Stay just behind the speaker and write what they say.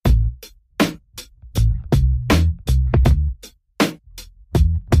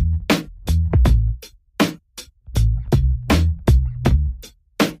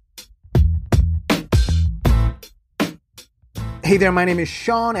Hey there, my name is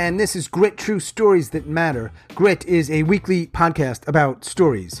Sean, and this is Grit, True Stories That Matter. Grit is a weekly podcast about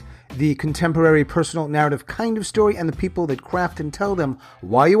stories, the contemporary personal narrative kind of story, and the people that craft and tell them.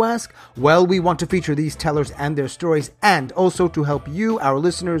 Why, you ask? Well, we want to feature these tellers and their stories, and also to help you, our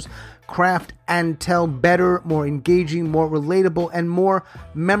listeners, craft and tell better, more engaging, more relatable, and more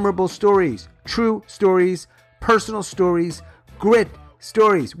memorable stories. True stories, personal stories, grit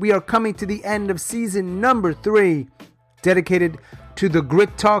stories. We are coming to the end of season number 3. Dedicated to the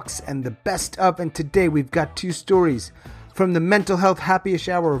grit talks and the best of, and today we've got 2 stories from the Mental Health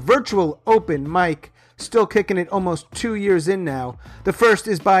Happyish Hour virtual open mic, still kicking it almost 2 years in now. The first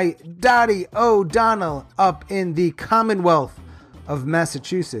is by Dottie O'Donnell up in the Commonwealth of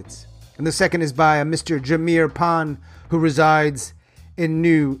Massachusetts, and the second is by a Mr. Jameer Pan who resides in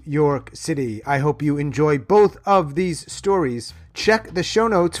New York City. I hope you enjoy both of these stories. Check the show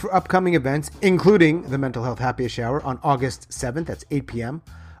notes for upcoming events, including the Mental Health Happyish Hour on August 7th, that's 8 p.m.,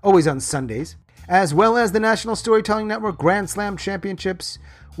 always on Sundays, as well as the National Storytelling Network Grand Slam Championships,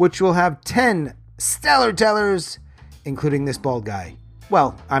 which will have 10 stellar tellers, including this bald guy.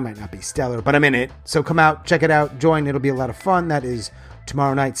 Well, I might not be stellar, but I'm in it, so come out, check it out, join, it'll be a lot of fun. That is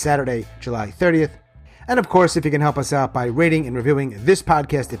tomorrow night, Saturday, July 30th. And of course, if you can help us out by rating and reviewing this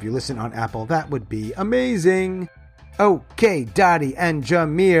podcast, if you listen on Apple, that would be amazing. Okay, Dottie and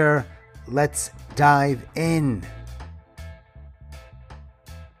Jameer, let's dive in.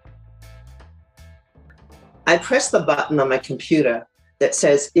 I press the button on my computer that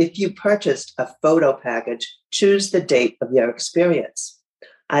says, if you purchased a photo package, choose the date of your experience.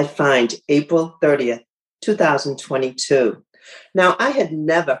 I find April 30th, 2022. Now, I had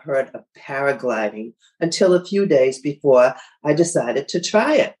never heard of paragliding until a few days before I decided to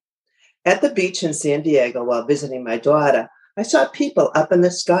try it. At the beach in San Diego while visiting my daughter, I saw people up in the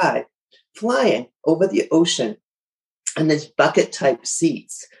sky flying over the ocean in these bucket-type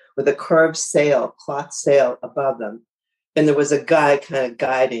seats with a curved sail, cloth sail above them. And there was a guy kind of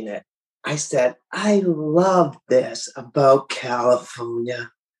guiding it. I said, I love this about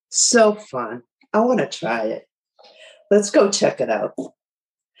California. So fun. I want to try it. Let's go check it out.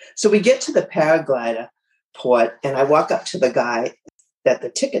 So we get to the paraglider port, and I walk up to the guy at the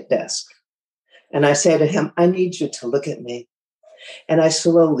ticket desk. And I say to him, I need you to look at me. And I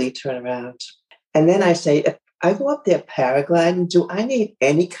slowly turn around. And then I say, if I go up there paragliding, do I need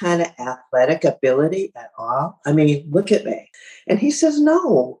any kind of athletic ability at all? I mean, look at me. And he says,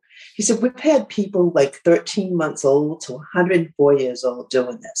 no. He said, we've had people like 13 months old to 104 years old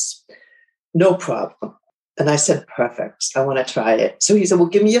doing this. No problem. And I said, perfect. I want to try it. So he said, well,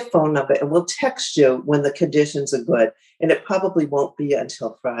 give me your phone number and we'll text you when the conditions are good. And it probably won't be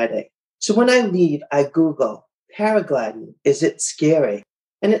until Friday. So when I leave, I Google paragliding. Is it scary?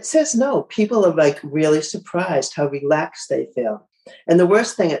 And it says no. People are like really surprised how relaxed they feel. And the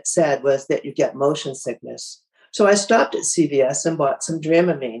worst thing it said was that you get motion sickness. So I stopped at CVS and bought some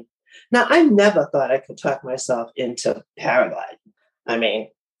Dramamine. Now, I never thought I could talk myself into paragliding. I mean,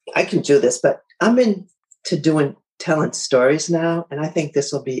 I can do this, but I'm into telling stories now, and I think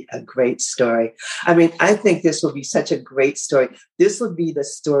this will be a great story. I mean, I think this will be such a great story. This will be the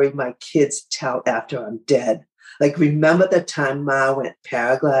story my kids tell after I'm dead. Like, remember the time Ma went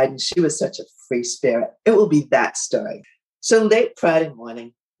paragliding? She was such a free spirit. It will be that story. So late Friday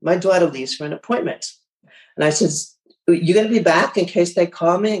morning, my daughter leaves for an appointment. And I says, you going to be back in case they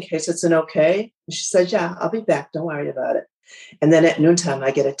call me, in case it's an okay? And she says, yeah, I'll be back. Don't worry about it. And then at noontime, I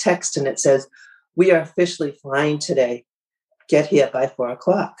get a text and it says, we are officially flying today. Get here by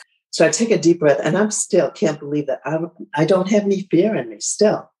 4:00. So I take a deep breath and I'm still can't believe that I don't have any fear in me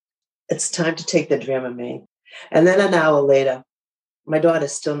still. It's time to take the Dramamine. And then an hour later, my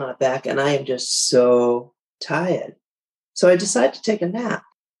daughter's still not back and I am just so tired. So I decide to take a nap.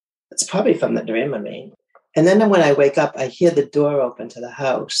 It's probably from the Dramamine. And then when I wake up, I hear the door open to the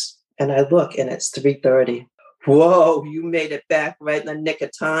house and I look and it's 3:30. Whoa, you made it back right in the nick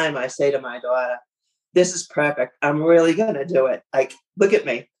of time, I say to my daughter. This is perfect. I'm really going to do it. Like, look at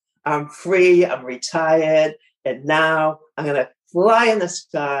me. I'm free. I'm retired. And now I'm going to fly in the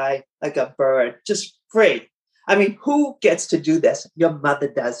sky like a bird, just free. I mean, who gets to do this? Your mother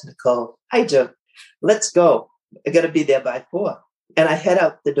does, Nicole. I do. Let's go. I got to be there by 4. And I head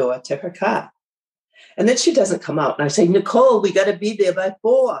out the door to her car. And then she doesn't come out. And I say, Nicole, we got to be there by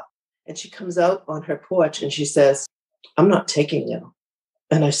 4. And she comes out on her porch and she says, I'm not taking you.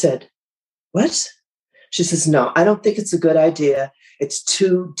 And I said, what? She says, no, I don't think it's a good idea. It's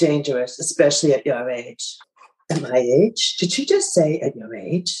too dangerous, especially at your age. At my age? Did she just say at your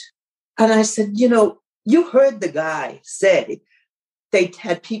age? And I said, you heard the guy say they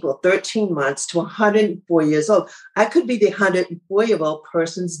had people 13 months to 104 years old. I could be the 104-year-old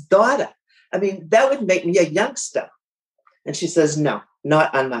person's daughter. I mean, that would make me a youngster. And she says, no,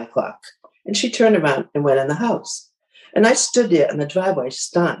 not on my clock. And she turned around and went in the house. And I stood there in the driveway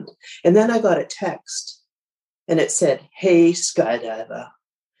stunned. And then I got a text and it said, hey, skydiver.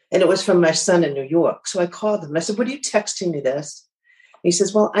 And it was from my son in New York. So I called him. I said, what are you texting me this? He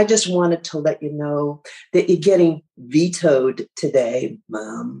says, well, I just wanted to let you know that you're getting vetoed today,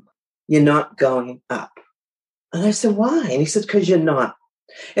 Mom. You're not going up. And I said, why? And he said, because you're not.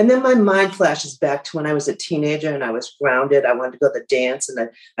 And then my mind flashes back to when I was a teenager and I was grounded. I wanted to go to the dance and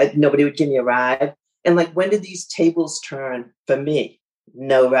nobody would give me a ride. And like, when did these tables turn for me?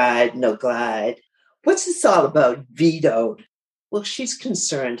 No ride, no glide. What's this all about? Vetoed. Well, she's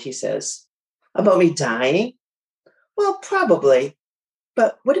concerned, he says, about me dying. Well, probably.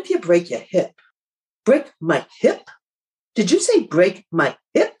 But what if you break your hip? Break my hip? Did you say break my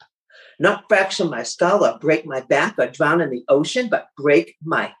hip? Not fracture my skull or break my back or drown in the ocean, but break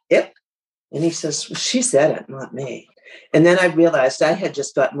my hip? And he says, well, she said it, not me. And then I realized I had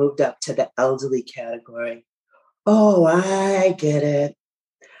just got moved up to the elderly category. Oh, I get it.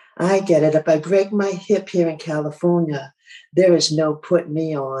 I get it. If I break my hip here in California, there is no putting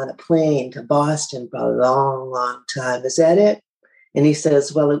me on a plane to Boston for a long, long time. Is that it? And he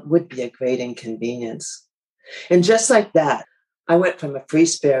says, well, it would be a great inconvenience. And just like that, I went from a free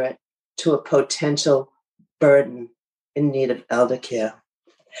spirit to a potential burden in need of elder care.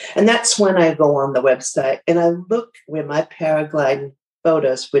 And that's when I go on the website and I look where my paragliding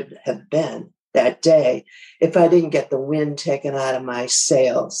photos would have been that day if I didn't get the wind taken out of my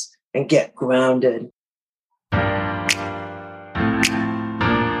sails and get grounded.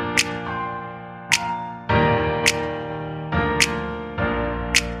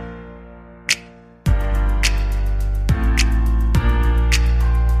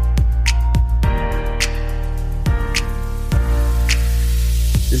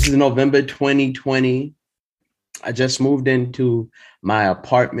 This is November 2020. I just moved into my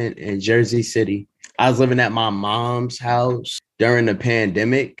apartment in Jersey City. I was living at my mom's house during the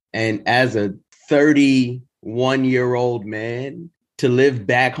pandemic. And as a 31-year-old man, to live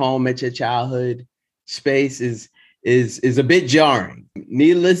back home at your childhood space is a bit jarring.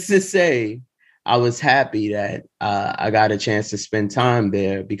 Needless to say, I was happy that I got a chance to spend time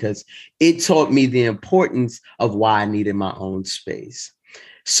there because it taught me the importance of why I needed my own space.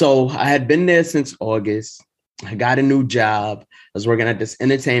 So I had been there since August. I got a new job. I was working at this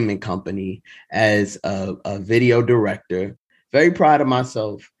entertainment company as a video director. Very proud of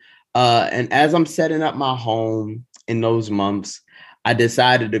myself. And as I'm setting up my home in those months, I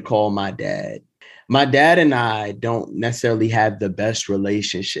decided to call my dad. My dad and I don't necessarily have the best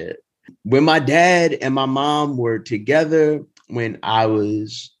relationship. When my dad and my mom were together when I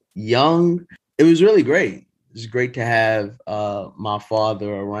was young, it was really great. It's great to have my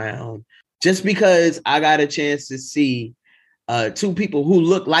father around just because I got a chance to see two people who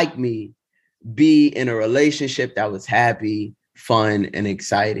look like me be in a relationship that was happy, fun, and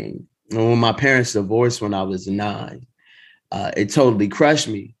exciting. And when my parents divorced when I was 9, it totally crushed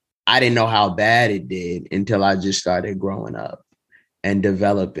me. I didn't know how bad it did until I just started growing up and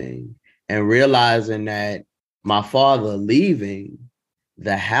developing and realizing that my father leaving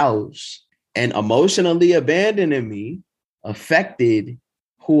the house and emotionally abandoning me affected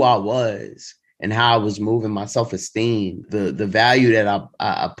who I was and how I was moving my self-esteem, the value that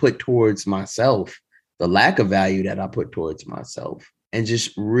I put towards myself, the lack of value that I put towards myself, and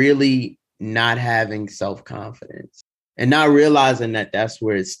just really not having self-confidence and not realizing that that's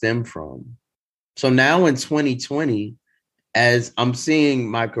where it stemmed from. So now in 2020, as I'm seeing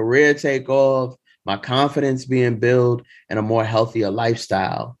my career take off, my confidence being built, and a more healthier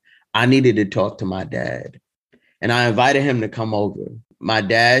lifestyle, I needed to talk to my dad. And I invited him to come over. My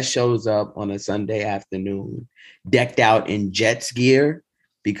dad shows up on a Sunday afternoon, decked out in Jets gear,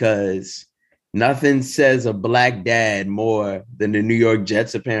 because nothing says a black dad more than the New York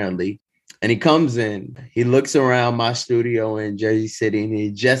Jets, apparently. And he comes in, he looks around my studio in Jersey City, and he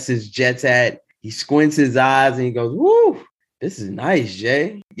adjusts his Jets hat. He squints his eyes and he goes, "Woo, this is nice,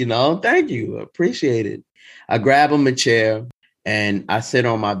 Jay. Thank you. Appreciate it." I grab him a chair and I sit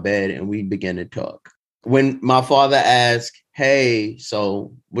on my bed and we begin to talk. When my father asked, "Hey,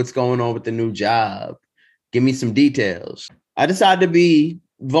 so what's going on with the new job? Give me some details." I decided to be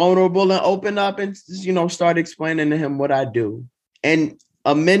vulnerable and open up and, start explaining to him what I do. And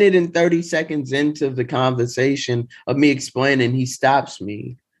a minute and 30 seconds into the conversation of me explaining, he stops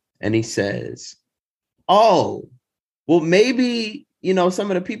me and he says, "Oh, well, maybe, some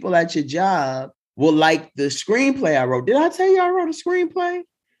of the people at your job will like the screenplay I wrote. Did I tell you I wrote a screenplay? And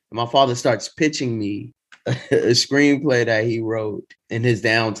my father starts pitching me a screenplay that he wrote in his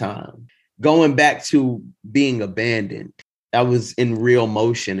downtime, going back to being abandoned. I was in real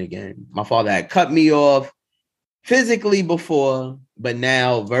motion again. My father had cut me off physically before, but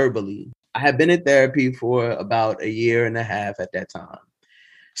now verbally. I had been in therapy for about 1.5 years at that time.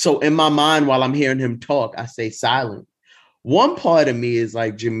 So in my mind, while I'm hearing him talk, I stay silent. One part of me is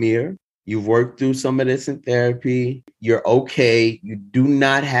like, Jameer, you've worked through some of this in therapy. You're okay. You do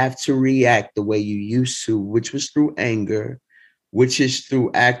not have to react the way you used to, which was through anger, which is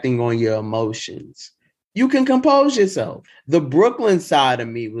through acting on your emotions. You can compose yourself. The Brooklyn side of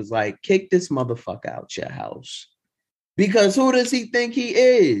me was like, kick this motherfucker out your house. Because who does he think he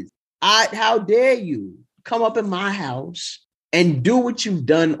is? How dare you come up in my house and do what you've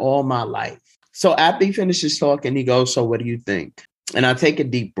done all my life? So after he finishes talking, he goes, so what do you think? And I take a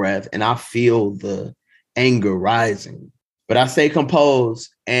deep breath and I feel the anger rising. But I stay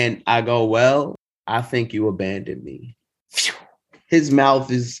composed and I go, well, I think you abandoned me. Phew. His mouth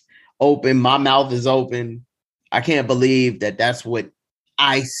is open. My mouth is open. I can't believe that that's what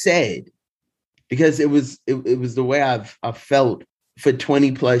I said, because it was the way I've felt for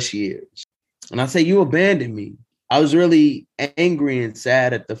 20 plus years. And I say, you abandoned me. I was really angry and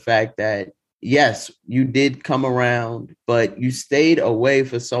sad at the fact that, yes, you did come around, but you stayed away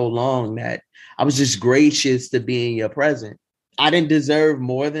for so long that I was just gracious to be in your presence. I didn't deserve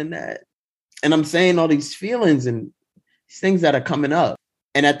more than that. And I'm saying all these feelings and these things that are coming up.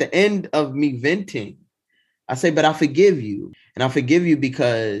 And at the end of me venting, I say, but I forgive you. And I forgive you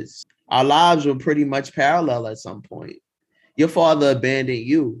because our lives were pretty much parallel at some point. Your father abandoned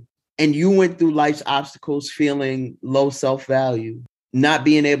you, and you went through life's obstacles feeling low self-value, not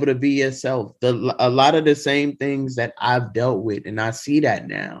being able to be yourself. A lot of the same things that I've dealt with, and I see that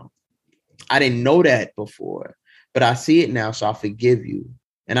now. I didn't know that before, but I see it now, so I forgive you.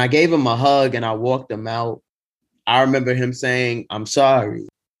 And I gave him a hug and I walked him out. I remember him saying, I'm sorry.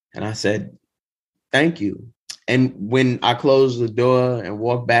 And I said, thank you. And when I closed the door and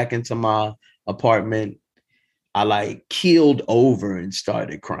walked back into my apartment, I keeled over and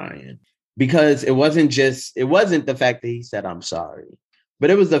started crying, because it wasn't the fact that he said, I'm sorry, but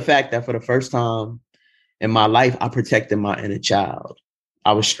it was the fact that for the first time in my life, I protected my inner child.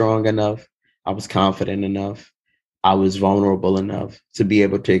 I was strong enough. I was confident enough. I was vulnerable enough to be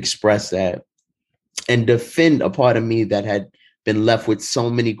able to express that and defend a part of me that had been left with so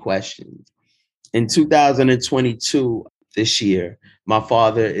many questions. In 2022, this year, my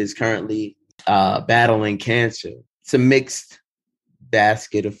father is currently battling cancer. It's a mixed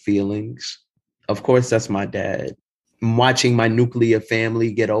basket of feelings. Of course, that's my dad. I'm watching my nuclear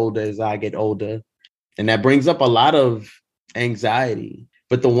family get older as I get older. And that brings up a lot of anxiety.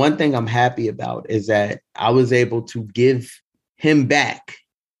 But the one thing I'm happy about is that I was able to give him back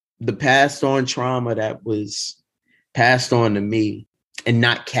the passed on trauma that was passed on to me, and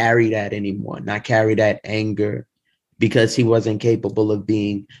not carry that anymore, not carry that anger, because he wasn't capable of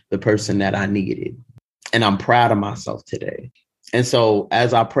being the person that I needed. And I'm proud of myself today. And so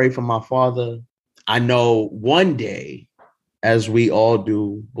as I pray for my father, I know one day, as we all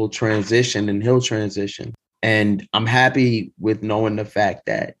do, we'll transition and he'll transition. And I'm happy with knowing the fact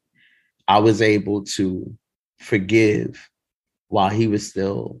that I was able to forgive while he was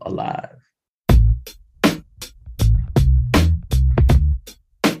still alive.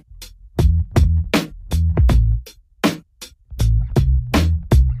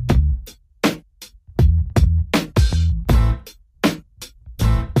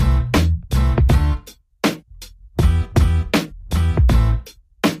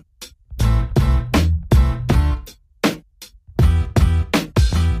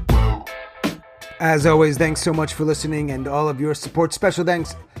 As always, thanks so much for listening and all of your support. Special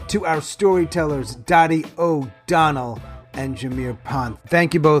thanks to our storytellers, Dottie O'Donnell and Jameer Pant.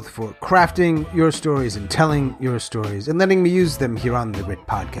 Thank you both for crafting your stories and telling your stories and letting me use them here on the Grit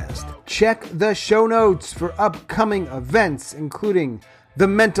Podcast. Check the show notes for upcoming events, including the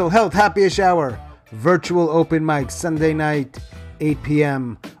Mental Health Happyish Hour, virtual open mic Sunday night, 8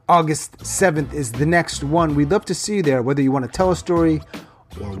 p.m. August 7th is the next one. We'd love to see you there, whether you want to tell a story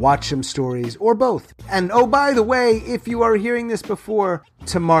or watch some stories, or both. And oh, by the way, if you are hearing this before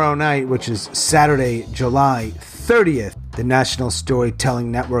tomorrow night, which is Saturday, July 30th, the National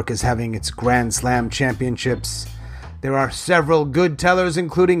Storytelling Network is having its Grand Slam Championships. There are several good tellers,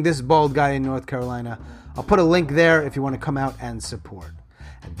 including this bald guy in North Carolina. I'll put a link there if you want to come out and support.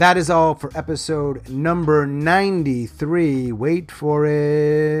 And that is all for episode number 93. Wait for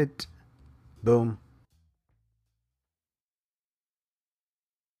it. Boom.